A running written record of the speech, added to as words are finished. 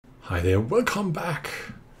Hi there, welcome back.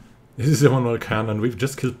 This is Immanuel and we've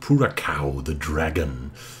just killed Purakao, the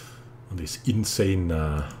dragon. On this insane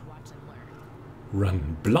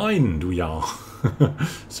run. Blind we are,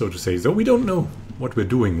 so to say. So we don't know what we're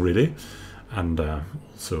doing really. And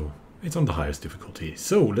also, it's on the highest difficulty.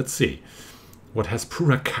 So let's see. What has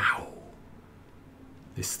Purakao?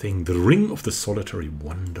 This thing, the Ring of the Solitary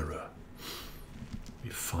Wanderer.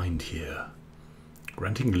 We find here.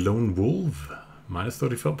 Granting Lone Wolf. Minus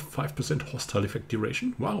 35% hostile effect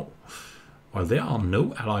duration. Wow. While there are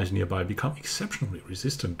no allies nearby, become exceptionally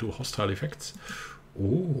resistant to hostile effects.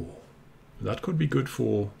 Oh, that could be good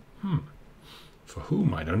for... For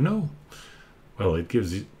whom? I don't know. Well, it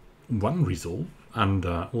gives one resolve. And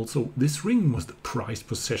also, this ring was the prized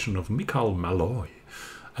possession of Mikhail Malloy,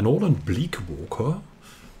 an Orland Bleak Walker.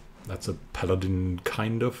 That's a paladin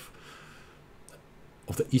kind of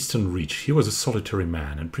the Eastern Reach. He was a solitary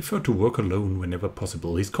man and preferred to work alone whenever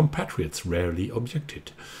possible. His compatriots rarely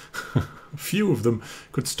objected. Few of them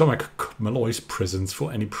could stomach Malloy's presence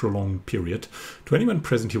for any prolonged period. To anyone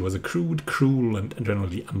present he was a crude, cruel and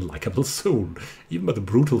generally unlikable soul, even by the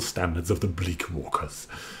brutal standards of the Bleak Walkers.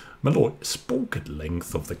 Malloy spoke at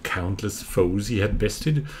length of the countless foes he had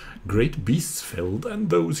bested, great beasts felled, and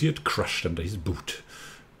those he had crushed under his boot.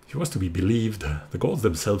 He was to be believed. The gods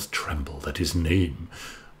themselves trembled at his name.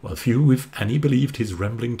 While few, if any, believed his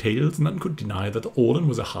rambling tales, none could deny that Orlan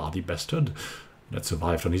was a hardy bastard that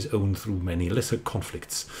survived on his own through many lesser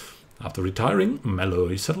conflicts. After retiring,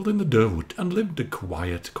 Malloy settled in the Durwood and lived a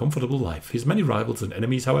quiet, comfortable life. His many rivals and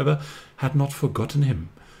enemies, however, had not forgotten him.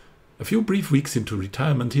 A few brief weeks into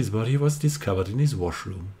retirement, his body was discovered in his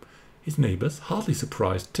washroom. His neighbours, hardly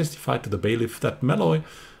surprised, testified to the bailiff that Malloy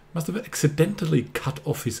must have accidentally cut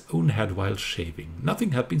off his own head while shaving.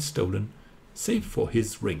 Nothing had been stolen, save for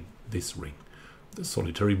his ring, this ring. The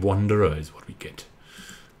Solitary Wanderer is what we get.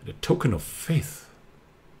 And a token of faith,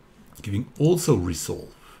 giving also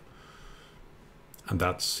resolve. And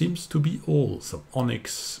that seems to be all. Some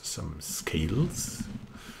onyx, some scales,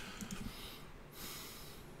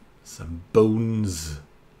 some bones,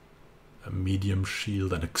 a medium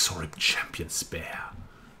shield, and a Xorib champion spear.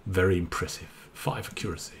 Very impressive. 5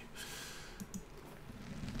 accuracy.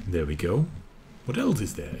 There we go. What else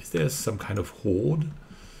is there? Is there some kind of horde?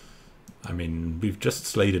 I mean, we've just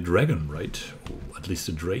slayed a dragon, right? Or at least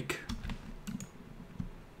a drake.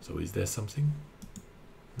 So is there something?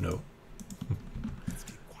 No. Let's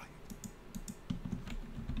keep quiet.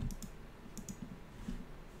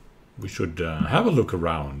 We should have a look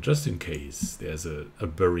around, just in case there's a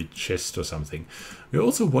buried chest or something. We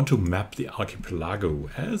also want to map the archipelago,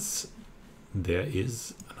 as there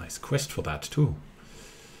is a nice quest for that too.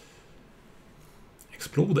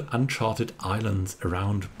 Explore the uncharted islands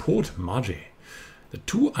around Port Marge. The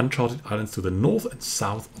 2 uncharted islands to the north and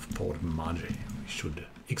south of Port Marge. We should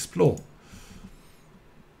explore.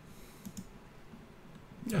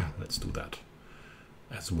 Yeah, let's do that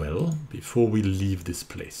as well before we leave this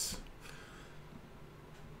place.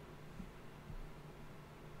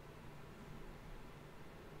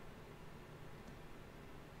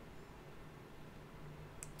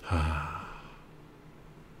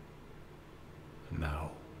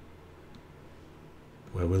 Now,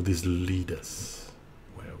 where will this lead us?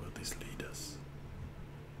 Where will this lead us?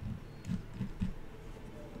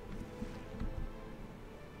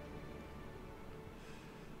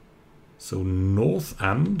 So north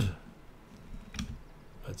and,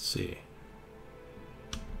 let's see.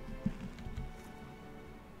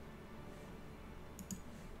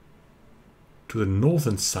 To the north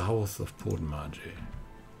and south of Port Marge.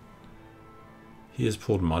 Here's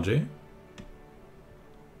Port Marge.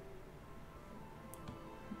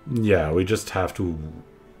 Yeah, we just have to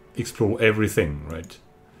explore everything, right?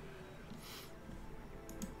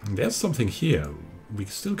 There's something here. We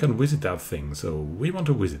still can visit that thing, so we want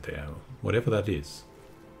to visit there, whatever that is.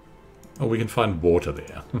 Oh, we can find water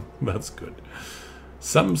there. That's good.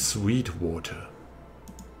 Some sweet water.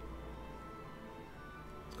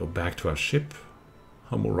 Let's go back to our ship.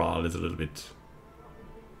 Our morale is a little bit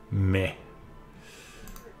meh.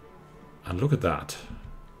 And look at that.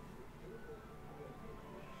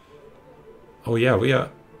 Oh yeah, we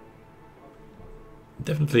are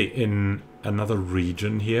definitely in another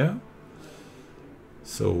region here.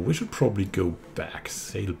 So we should probably go back,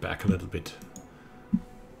 sail back a little bit.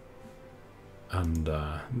 And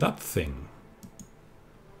that thing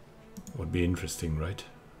would be interesting, right?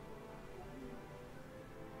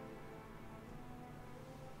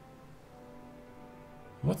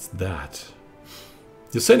 What's that?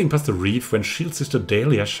 You're sailing past the reef when Shield Sister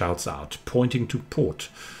Dahlia shouts out, pointing to port.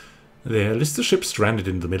 There lists a ship stranded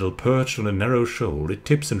in the middle, perched on a narrow shoal. It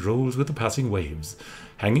tips and rolls with the passing waves.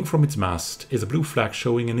 Hanging from its mast is a blue flag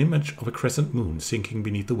showing an image of a crescent moon sinking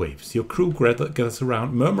beneath the waves. Your crew gathers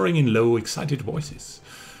around, murmuring in low, excited voices.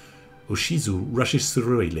 Oshizu rushes to the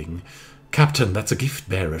railing. Captain, that's a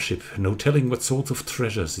gift-bearer ship. No telling what sorts of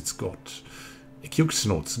treasures it's got. Ikyuk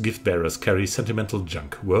snorts. Gift-bearers carry sentimental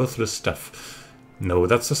junk, worthless stuff. No,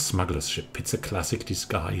 that's a smuggler's ship. It's a classic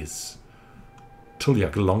disguise.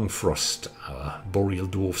 Tulyak Longfrost, our boreal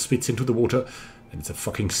dwarf, spits into the water. And it's a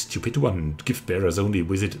fucking stupid one. Gift-bearers only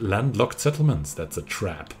visit landlocked settlements. That's a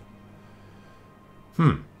trap.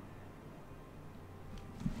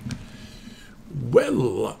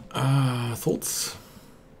 Well, thoughts?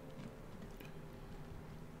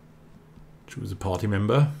 Choose a party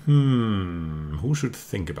member. Who should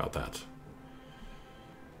think about that?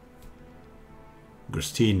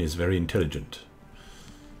 Gerstine is very intelligent.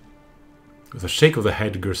 With a shake of the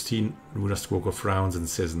head, Gerstine Rudastwoko frowns and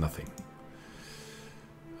says nothing.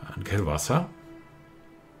 And Kelvasa?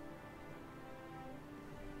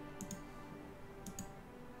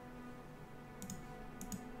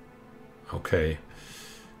 Okay.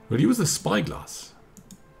 We'll use the spyglass.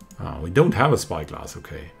 We don't have a spyglass,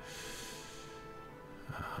 okay.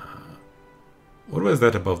 What was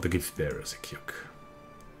that above the gift bearers, Ikyuk?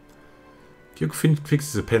 Ikyuk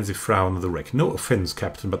fixes a pensive frown on the wreck. No offense,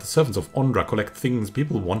 Captain, but the servants of Ondra collect things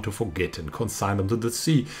people want to forget and consign them to the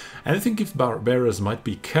sea. Anything gift bearers might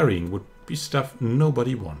be carrying would be stuff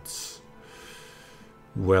nobody wants.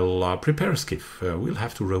 Well, prepare a skiff. We'll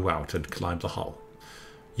have to row out and climb the hull.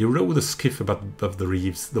 You row the skiff above the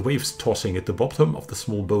reefs, the waves tossing at the bottom of the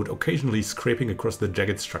small boat, occasionally scraping across the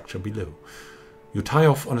jagged structure below. You tie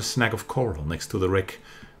off on a snag of coral next to the wreck.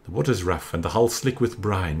 The water's rough and the hull slick with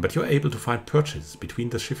brine, but you're able to find perches between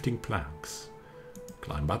the shifting planks.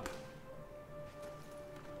 Climb up.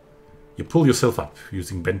 You pull yourself up,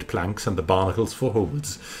 using bent planks and the barnacles for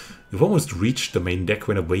holds. You've almost reached the main deck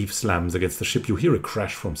when a wave slams against the ship. You hear a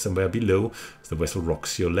crash from somewhere below. As the vessel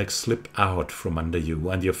rocks, your legs slip out from under you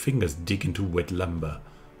and your fingers dig into wet lumber.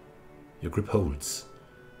 Your grip holds.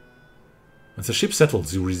 Once the ship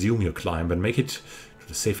settles, you resume your climb and make it to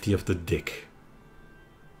the safety of the deck.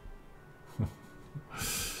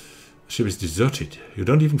 The ship is deserted. You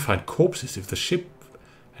don't even find corpses. If the ship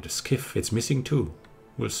had a skiff, it's missing too.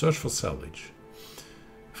 We'll search for salvage.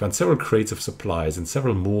 You find several crates of supplies and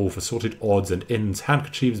several more of assorted odds and ends,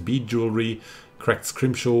 handkerchiefs, bead jewelry, cracked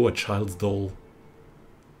scrimshaw, a child's doll,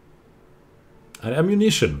 and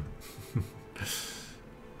ammunition.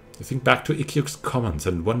 You think back to Ikyuk's comments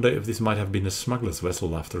and wonder if this might have been a smuggler's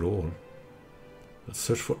vessel after all. Let's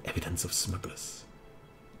search for evidence of smugglers.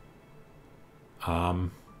 Yeah,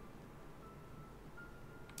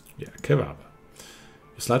 kebab.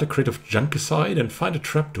 You slide a crate of junk aside and find a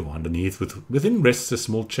trapdoor underneath. Within rests a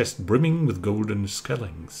small chest brimming with golden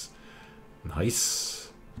skellings.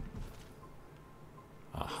 Nice.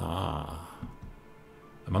 Aha.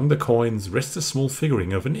 Among the coins rests a small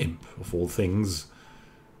figurine of an imp, of all things.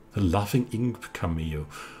 The laughing imp cameo.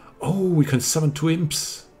 Oh, we can summon 2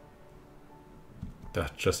 imps.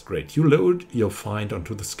 That's just great. You load your find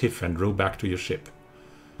onto the skiff and row back to your ship.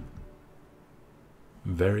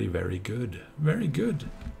 Very, very good. Very good.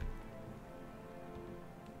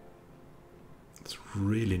 It's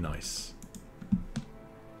really nice.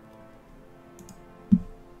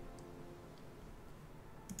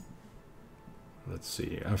 Let's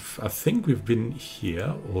see. I think we've been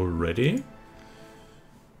here already.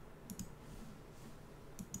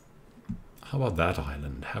 How about that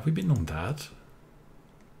island? Have we been on that?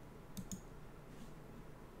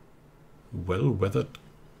 Well-weathered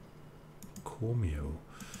Cormio.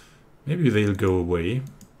 Maybe they'll go away.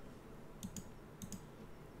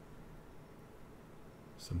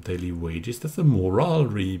 Some daily wages. That's a morale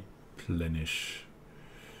replenish.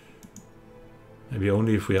 Maybe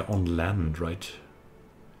only if we are on land, right?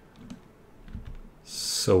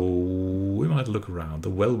 So we might look around. The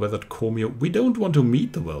well-weathered Cormio. We don't want to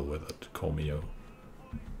meet the well-weathered Cormio.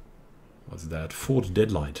 What's that? Fort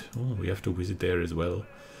Deadlight. Oh, we have to visit there as well.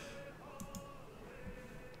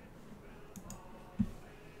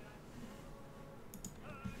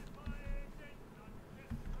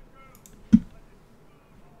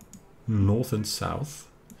 North and south.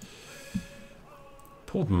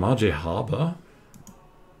 Port Marge Harbor.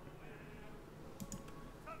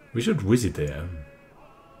 We should visit there.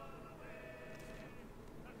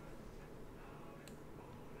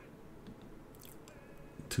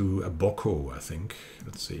 To Aboko, I think.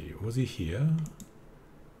 Let's see. Was he here?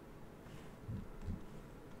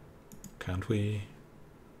 Can't we?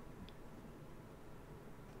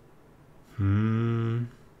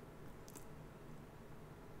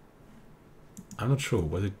 I'm not sure.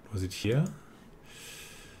 Was it here?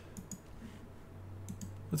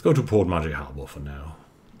 Let's go to Port Margie Harbor for now.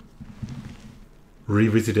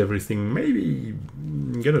 Revisit everything. Maybe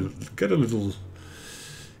get a little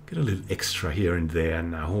extra here and there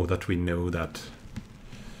now that we know that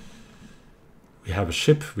we have a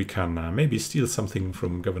ship. We can maybe steal something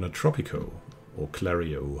from Governor Tropico or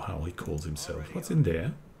Clario, how he calls himself. What's in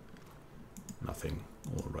there? Nothing.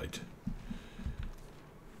 All right.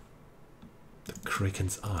 The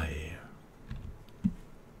Kraken's Eye.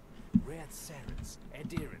 Red Serens,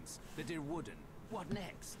 adherents, the dear wooden. What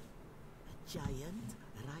next? A giant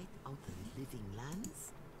right out in living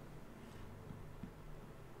lands?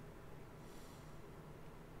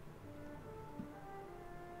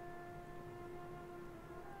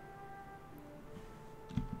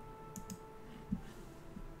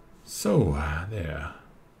 So, there.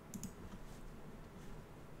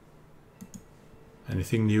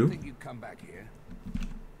 Anything new? I think you'd come back here.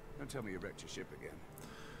 Don't tell me you wrecked your ship again.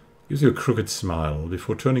 Use your crooked smile.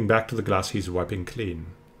 Before turning back to the glass, he's wiping clean.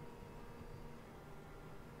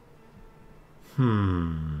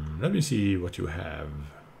 Let me see what you have.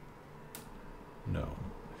 No.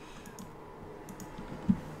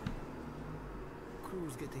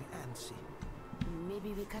 Crew's getting antsy.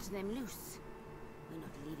 Maybe we cut them loose. We're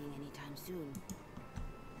not leaving anytime soon.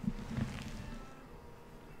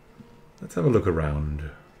 Let's have a look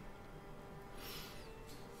around.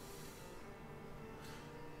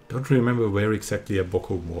 Don't remember where exactly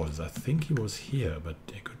Aboko was. I think he was here, but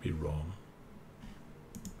I could be wrong.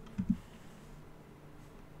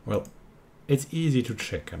 Well, it's easy to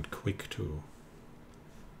check and quick too.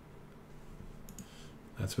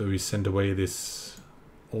 That's where we send away this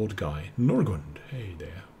old guy. Norgund, hey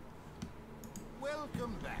there.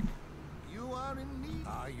 Welcome back. You are in need.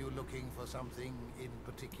 Are you looking for something in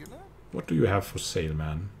particular? What do you have for sale,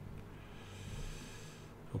 man?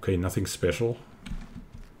 Okay, nothing special.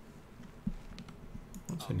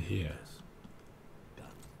 What's in here? Done.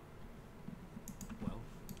 Well,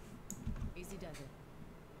 Easy does it.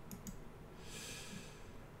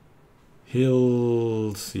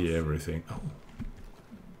 He'll see everything. Oh.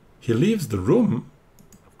 He leaves the room?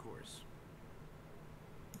 of course.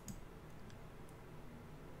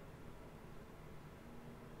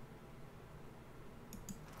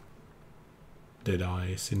 Dead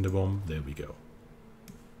Eye, Cinder Bomb, there we go.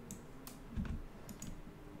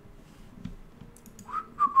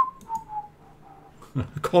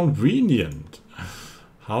 Convenient.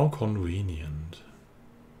 How convenient.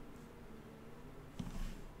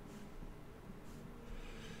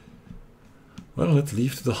 Well, let's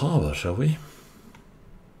leave to the harbor, shall we?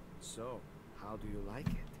 So, how do you like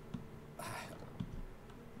it?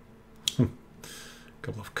 A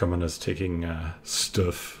couple of commoners taking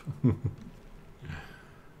stuff.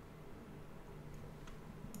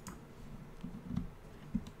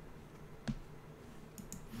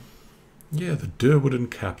 Yeah, the Durwooden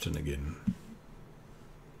captain again.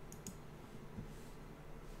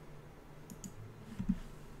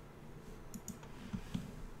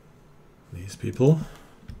 These people.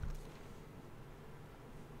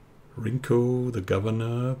 Rinko, the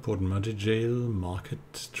governor, Port Margie jail,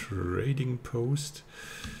 market, trading post.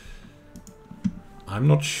 I'm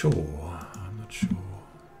not sure. I'm not sure.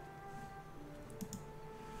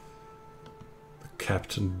 The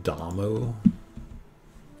Captain Damo.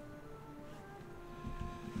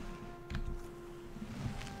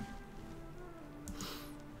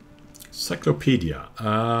 Cyclopedia.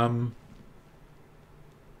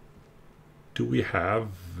 Do we have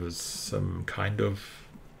some kind of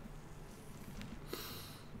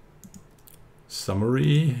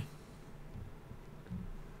summary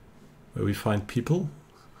where we find people?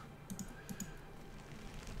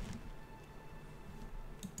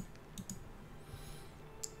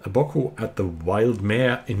 Aboko at the Wild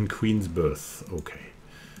Mare in Queensbirth. Okay.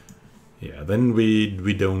 Yeah, then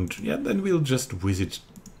we don't. Yeah, then we'll just visit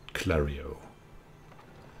Clario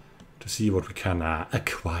to see what we can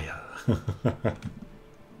acquire.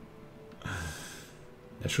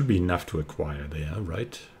 There should be enough to acquire there,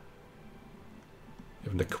 right? We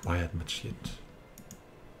haven't acquired much yet.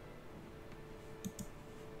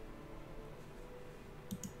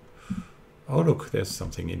 Oh look, there's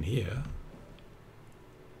something in here.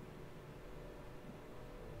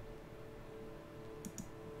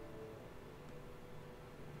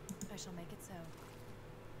 I shall make it so.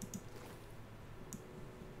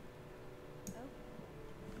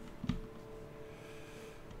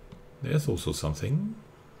 There's also something.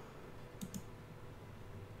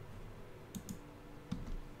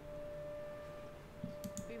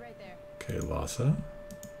 Be right there. Okay, Lhasa.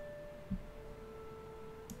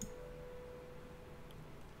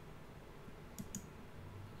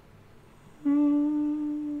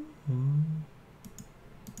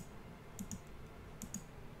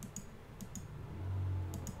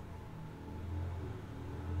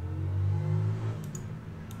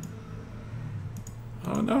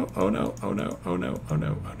 Oh no, oh no, oh no, oh no, oh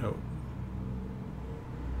no, oh no.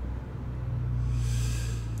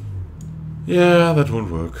 Yeah, that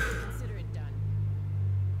won't work. Consider it done.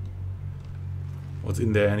 What's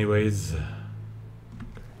in there anyways?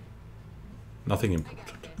 Nothing I important.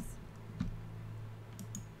 got this.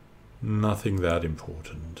 Nothing that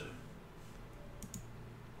important.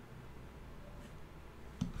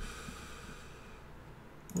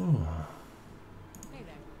 Oh. Hey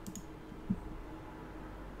there.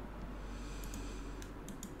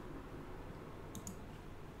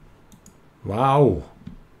 Wow.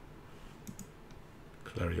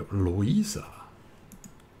 Clario Louisa.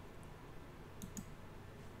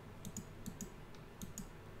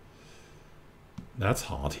 That's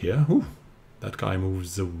hard here. Ooh. That guy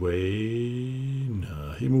moves away.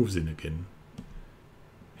 No, he moves in again.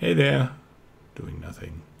 Hey there. Doing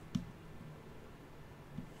nothing.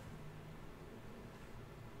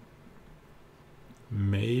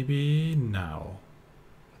 Maybe now.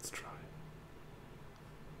 Let's try.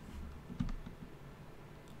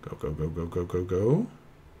 Go, go, go, go, go, go, go.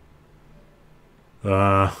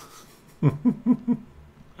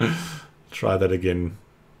 Try that again.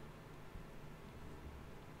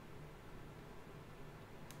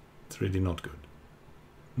 It's really not good.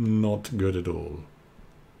 Not good at all.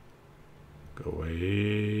 Go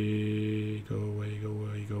away, go away, go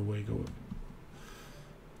away, go away, go away.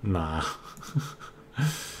 Nah.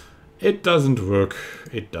 It doesn't work.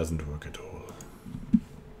 It doesn't work at all.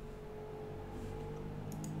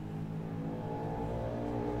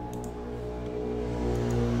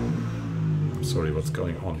 I'm sorry, what's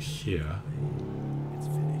going on here? It's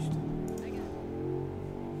finished.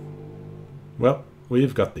 Well,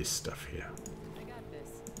 we've got this stuff here. I got this.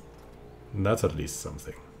 And that's at least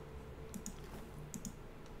something.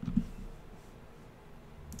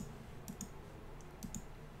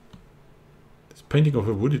 This painting of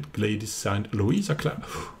a wooded glade is signed Louisa Cla.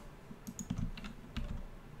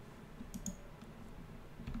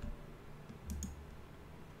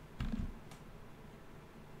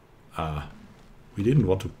 We didn't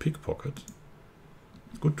want to pickpocket.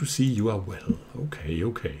 It's good to see you are well. Okay,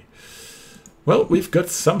 okay. Well, we've got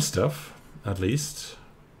some stuff, at least.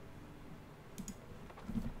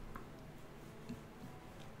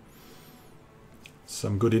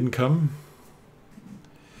 Some good income.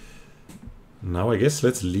 Now I guess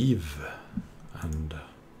let's leave. And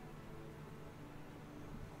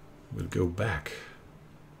we'll go back.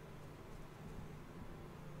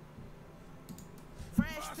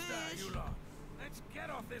 Let's get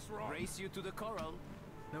off this rock. Race you to the coral.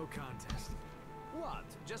 No contest. What?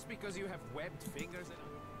 Just because you have webbed fingers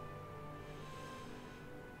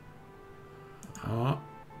and...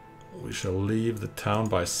 We shall leave the town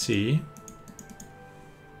by sea.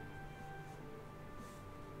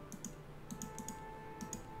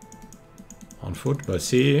 On foot by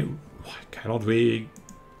sea. Why cannot we?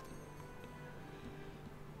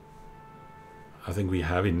 I think we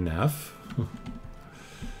have enough. Can't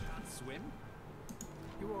swim?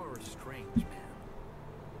 You are a strange man.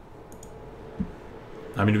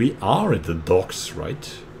 I mean, we are at the docks,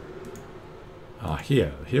 right? Ah,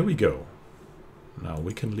 here we go. Now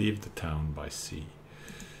we can leave the town by sea.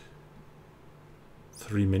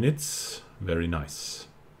 3 minutes. Very nice.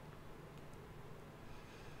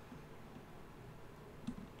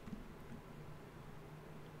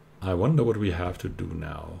 I wonder what we have to do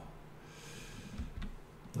now.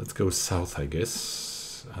 Let's go south, I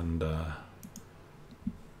guess, and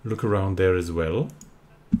look around there as well.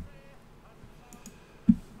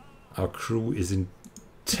 Our crew is in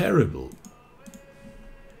terrible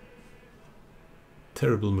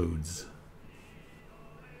moods.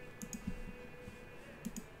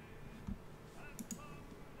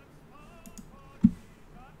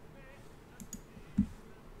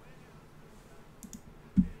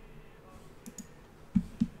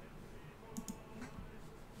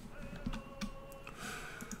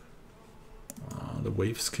 The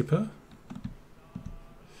wave skipper.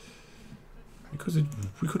 Because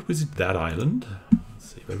we could visit that island.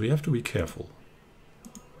 Let's see, but we have to be careful.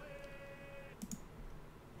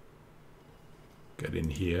 Get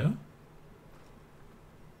in here.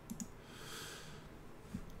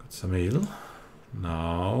 Got some ale.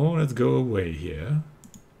 Now let's go away here.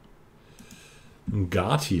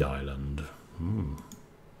 Ngati Island.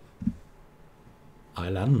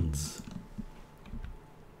 Islands.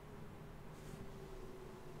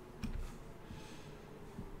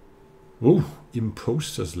 Oh,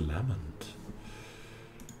 Imposter's Lament.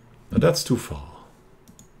 But that's too far.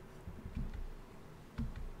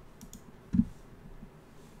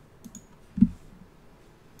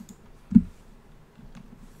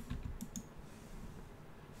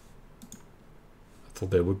 Thought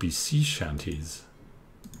there would be sea shanties.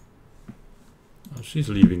 Oh, she's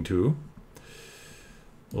leaving too.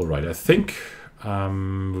 Alright, I think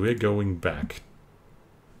we're going back.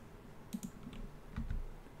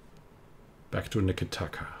 Back to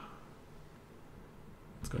Nikitaka.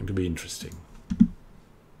 It's going to be interesting.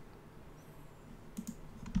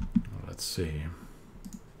 Let's see.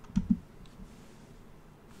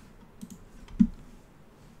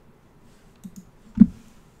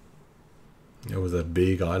 There was that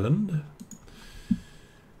big island.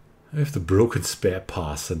 I have the broken spare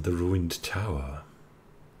pass and the ruined tower.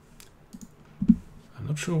 I'm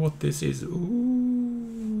not sure what this is.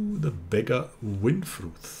 Ooh, the beggar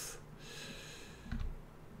Winfruth.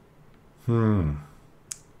 I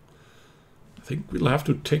think we'll have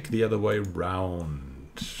to take the other way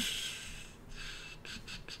round.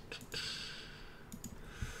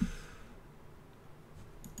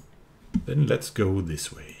 Then let's go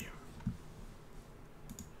this way.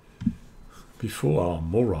 Before our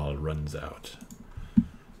morale runs out.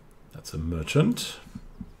 That's a merchant.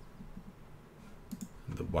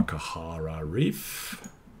 The Wakahara Reef.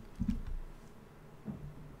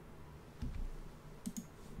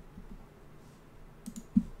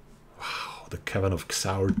 Wow, the Cavern of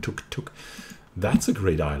Xaur Tuk. That's a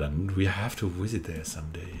great island. We have to visit there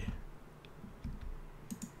someday.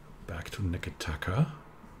 Back to Nikitaka.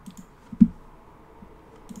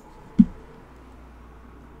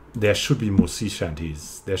 There should be more sea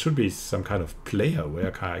shanties. There should be some kind of player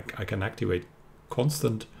where I can activate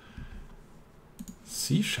constant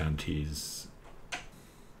sea shanties.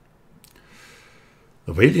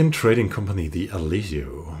 The Valiant Trading Company, the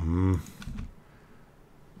Alesio.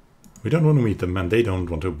 We don't want to meet them and they don't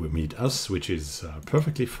want to meet us, which is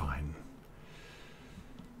perfectly fine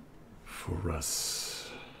for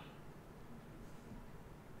us.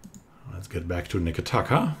 Let's get back to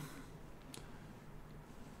Nikitaka.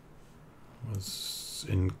 Was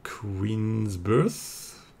in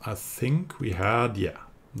Queensbirth, I think we had, yeah,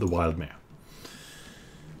 the wild mare.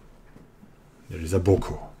 There is a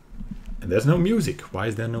Boko. And there's no music. Why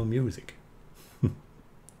is there no music?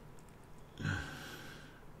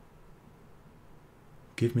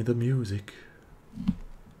 Give me the music.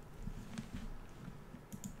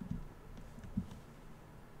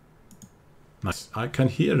 Nice. I can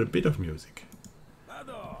hear a bit of music.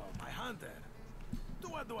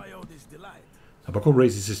 Do I owe this delight? Abako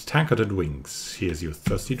raises his tank-headed wings. Here's your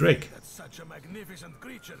thirsty drake. That such a magnificent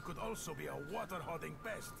creature could also be a water-hoarding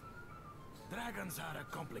pest. Dragons are a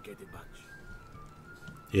complicated bunch.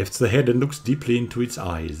 He lifts the head and looks deeply into its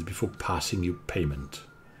eyes before passing you payment.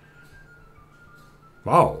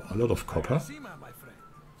 Wow, a lot of copper. Sima, my friend.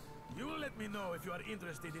 You will let me know if you are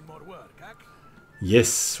interested in more work, Hak?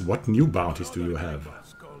 Yes, what new bounties do you have?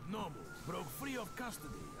 Called Nomu broke free of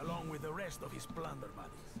custody along with the rest of his plunder buddies.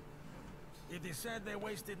 It is said they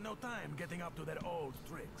wasted no time getting up to their old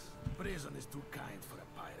tricks. Prison is too kind for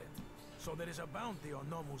a pirate. So there is a bounty on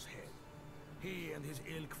Nomu's head. He and his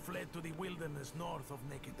ilk fled to the wilderness north of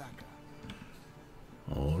Nikitaka.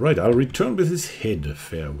 Alright, I'll return with his head.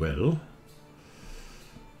 Farewell.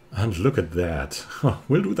 And look at that.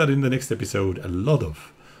 We'll do that in the next episode. A lot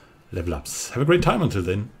of level ups. Have a great time until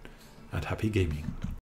then. And happy gaming.